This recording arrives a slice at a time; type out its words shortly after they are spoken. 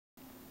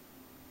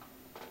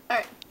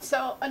Alright,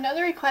 so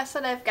another request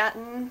that I've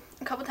gotten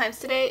a couple times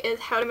today is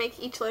how to make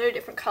each letter a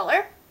different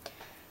color.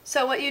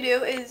 So what you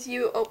do is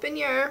you open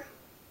your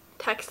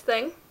text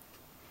thing,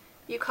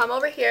 you come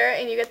over here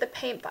and you get the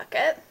paint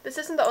bucket. This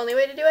isn't the only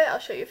way to do it, I'll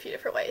show you a few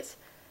different ways.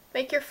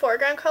 Make your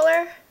foreground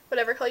color,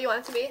 whatever color you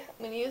want it to be. I'm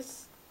going to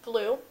use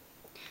blue.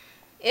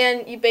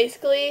 And you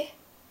basically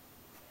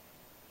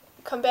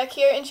come back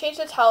here and change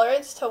the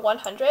tolerance to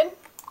 100.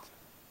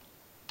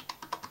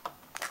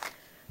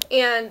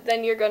 And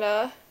then you're going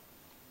to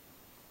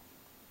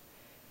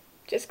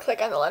just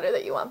click on the letter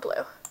that you want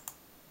blue.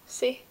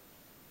 See?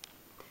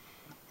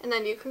 And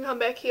then you can come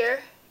back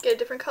here, get a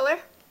different color.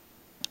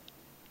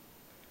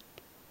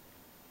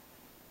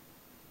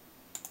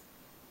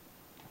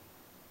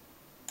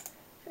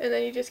 And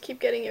then you just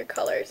keep getting your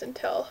colors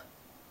until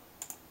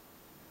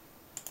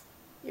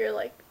you're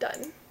like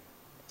done.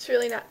 It's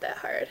really not that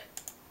hard.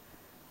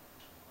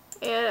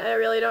 And I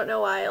really don't know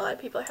why a lot of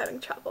people are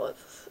having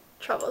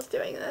troubles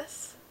doing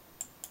this.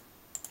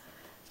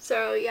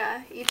 So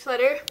yeah, each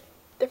letter,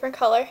 different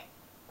color.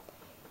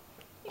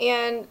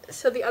 And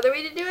so the other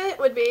way to do it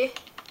would be,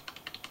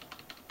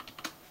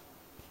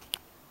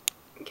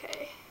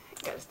 okay,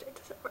 I gotta start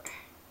this over.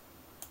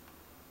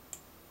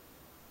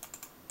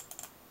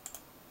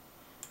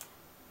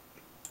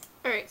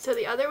 Alright, so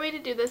the other way to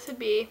do this would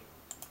be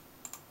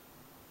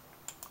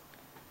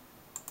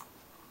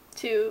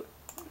to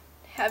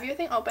have your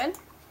thing open,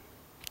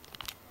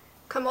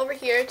 come over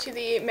here to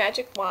the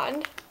magic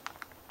wand,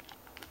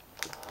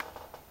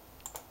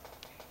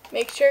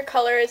 make sure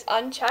color is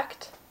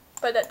unchecked,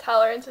 but that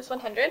tolerance is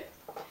 100,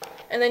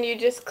 and then you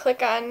just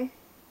click on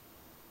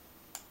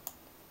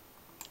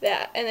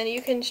that, and then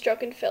you can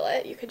stroke and fill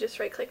it. You can just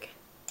right click,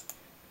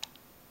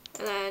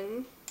 and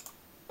then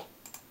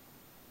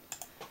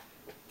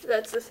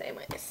that's the same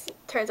way. It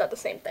turns out the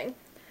same thing.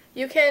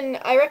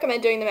 I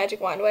recommend doing the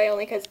magic wand way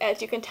only because,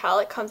 as you can tell,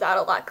 it comes out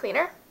a lot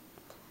cleaner.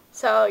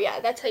 So yeah,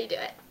 that's how you do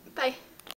it. Bye.